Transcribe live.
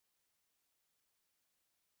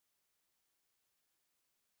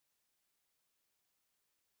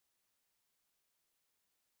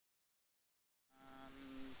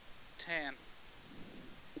10.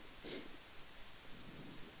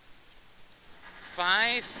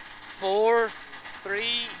 5, 4, 3,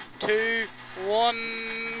 2, 1,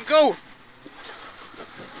 go!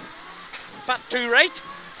 Flat 2 right,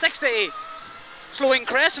 60. Slowing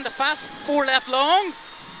crest into fast 4 left long.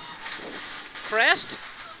 Crest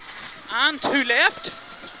and 2 left.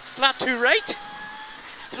 Flat 2 right.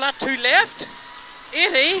 Flat 2 left.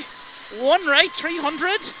 80. 1 right,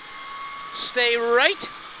 300. Stay right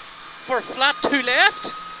for flat 2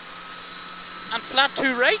 left. And flat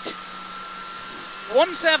 2 right.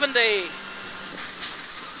 170.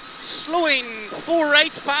 Slowing 4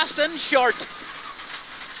 right, fast and short.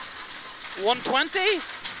 120.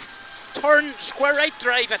 Turn square right,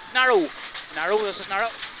 drive it. Narrow. Narrow, this is narrow.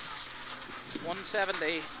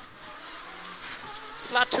 170.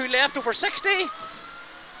 Flat 2 left over 60.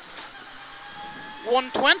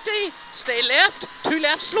 120. Stay left. 2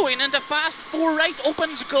 left, slowing into fast. 4 right,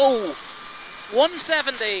 opens, go.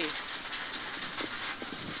 170.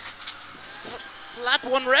 Flat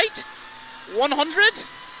 1 right. 100.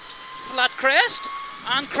 Flat crest.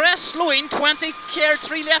 And crest slowing 20. Care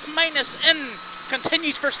 3 left minus in.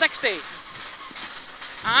 Continues for 60.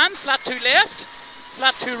 And flat 2 left.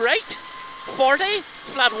 Flat 2 right. 40.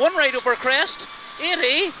 Flat 1 right over crest.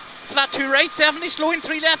 80. Flat 2 right. 70. Slowing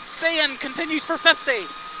 3 left. Stay in. Continues for 50.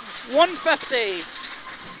 150.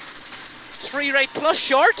 3 right plus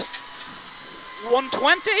short.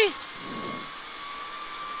 120.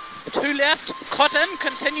 2 left. Cut in.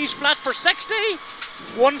 Continues flat for 60.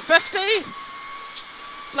 150.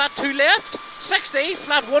 Flat 2 left. 60.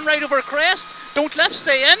 Flat 1 right over crest. Don't left,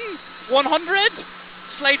 stay in. 100.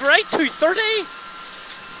 Slide right, 230.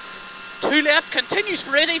 2 left, continues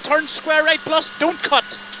for 80. Turn square right plus, don't cut.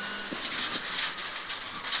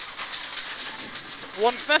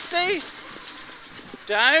 150.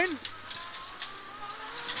 Down.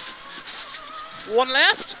 1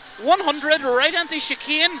 left. 100. Right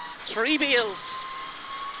anti-chicane. 3 bales.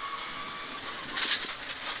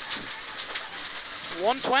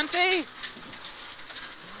 120.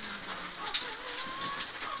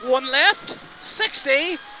 1 left,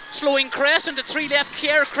 60, slowing crest into 3 left,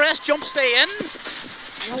 care, crest, jump, stay in.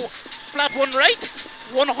 Flat 1 right,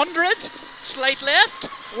 100, slide left,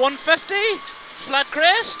 150, flat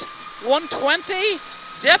crest, 120,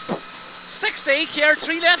 dip, 60, care,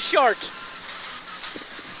 3 left, short.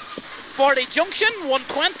 40 junction,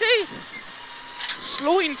 120,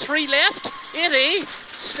 slowing 3 left, 80,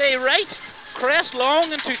 stay right, crest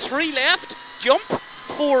long into 3 left, jump,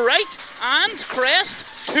 4 right, and crest,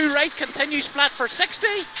 2 right, continues flat for 60,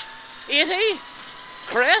 80,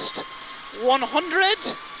 crest, 100,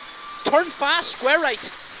 turn fast, square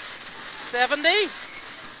right, 70,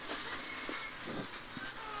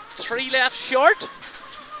 3 left short,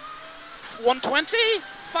 120,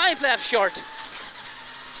 5 left short,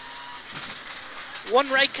 1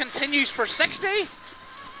 right continues for 60,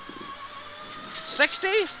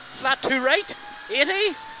 60, flat 2 right,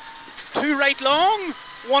 80, 2 right long,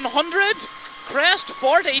 100, crest,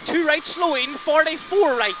 40, 2 right slowing,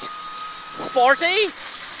 44 right, 40,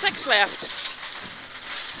 6 left,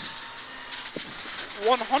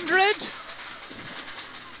 100,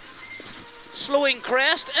 slowing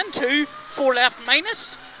crest into 4 left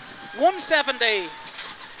minus, 170,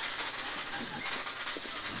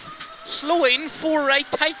 slowing 4 right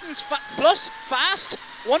tightens plus fast,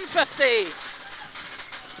 150,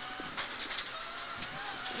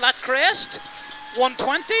 flat crest,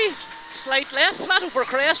 120, slide left, flat over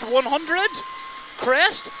crest, 100,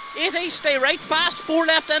 crest, 80, stay right, fast, 4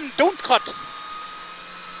 left in, don't cut.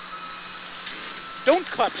 Don't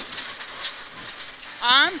cut.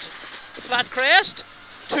 And flat crest,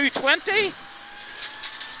 220,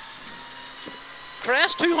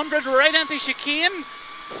 crest, 200, right anti-chicane,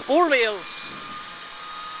 4 wheels,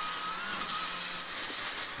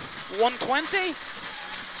 120,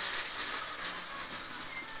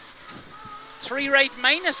 3 right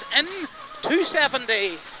minus in,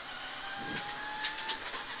 270.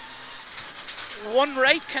 1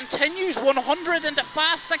 right continues, 100 into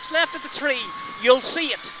fast, 6 left at the 3. You'll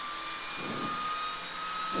see it.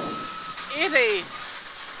 80.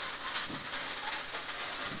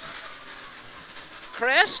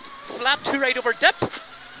 Crest, flat 2 right over dip,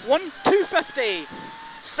 250.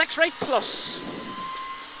 6 right plus.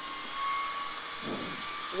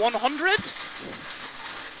 100.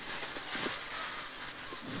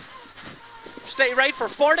 Stay right for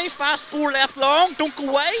 40, fast 4 left long, don't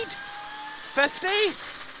go wide. 50,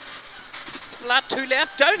 flat 2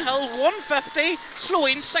 left, downhill 150,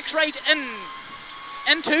 slowing 6 right in,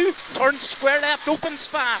 into, turn square left, opens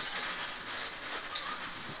fast.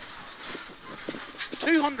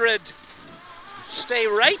 200, stay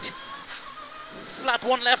right, flat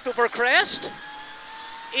 1 left over crest,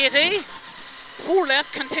 80, 4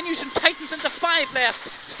 left, continues and tightens into 5 left,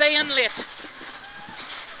 stay in late,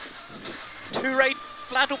 2 right,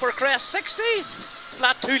 flat over crest, 60,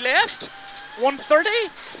 flat 2 left, 130,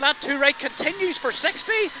 flat 2 right, continues for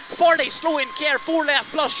 60, 40, slow in care, 4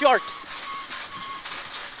 left plus short,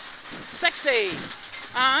 60,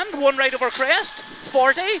 and 1 right over crest,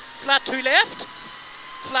 40, flat 2 left,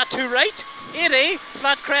 flat 2 right, 80,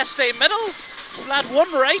 flat crest stay middle, flat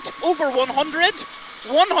 1 right, over 100,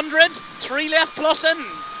 100, 3 left plus in,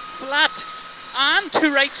 flat, and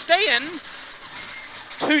 2 right stay in,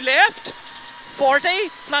 2 left, 40,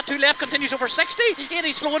 flat 2 left continues over 60,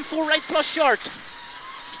 80, slow in 4 right plus short,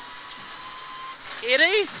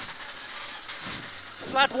 80,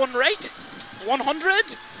 flat 1 right,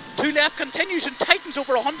 100, 2 left continues and tightens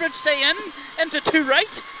over 100, stay in, into 2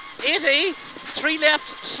 right, 80, 3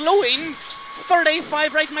 left slowing, 30,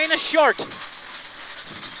 5 right minus short,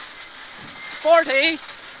 40,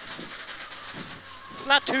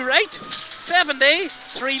 flat 2 right, 70,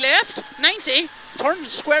 3 left, 90, turn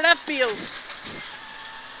square left Beals,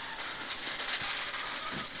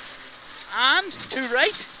 and 2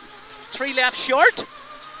 right, 3 left short,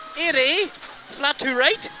 80, flat 2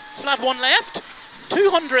 right, flat 1 left,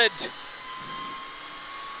 200,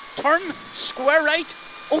 turn square right,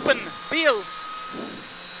 open Beals,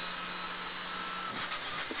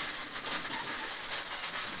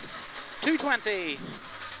 220,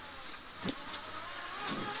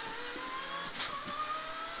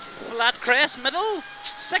 flat crest middle,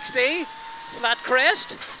 60, flat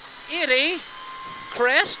crest, 80,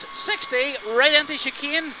 crest, 60, right into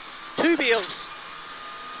chicane, 2 Beals,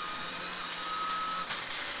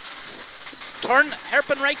 turn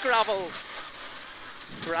hairpin right gravel,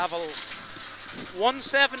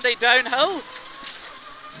 170 downhill,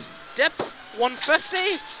 dip,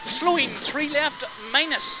 150, slowing, 3 left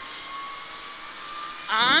minus,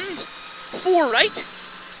 and 4 right,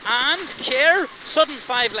 and care, sudden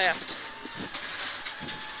 5 left,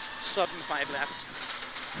 sudden 5 left,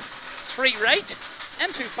 3 right,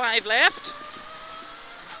 into 5 left,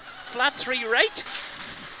 flat 3 right,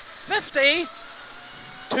 50,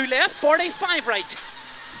 2 left, 45 right,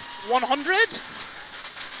 100,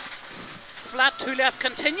 flat 2 left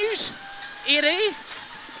continues, 80,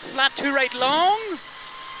 flat 2 right long,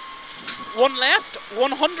 1 left,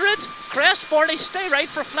 100, crest 40, stay right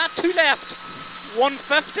for flat 2 left,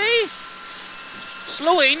 150,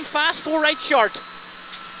 slowing, fast 4 right short,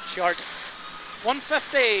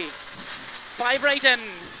 150, 5 right in,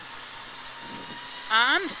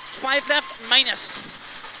 and 5 left minus,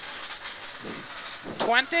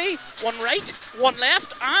 20, 1 right, 1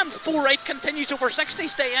 left, and 4 right continues over 60,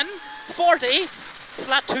 stay in, 40,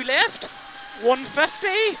 flat 2 left,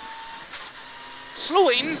 150,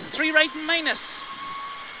 slowing, 3 right minus,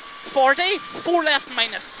 40, 4 left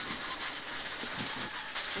minus,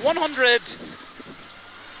 100,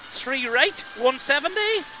 3 right, 170,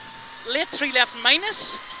 late 3 left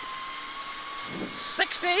minus,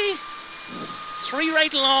 60, 3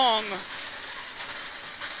 right long,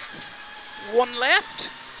 1 left,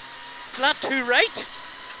 flat 2 right,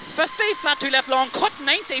 50, flat 2 left long, cut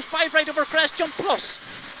 90, 5 right over crest, jump plus,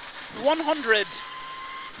 100,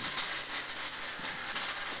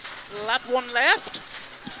 flat 1 left,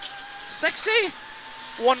 60,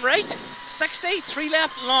 1 right, 60, 3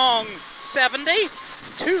 left long, 70,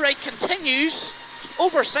 2 right continues,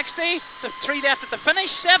 over 60, to 3 left at the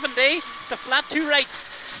finish, 70, to flat 2 right.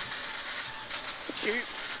 Shoot.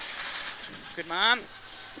 Good man.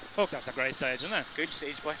 Oh, that's a great stage, isn't it? Good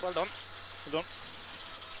stage, boy. Well done. Well done.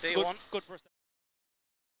 Day Good, one. good first.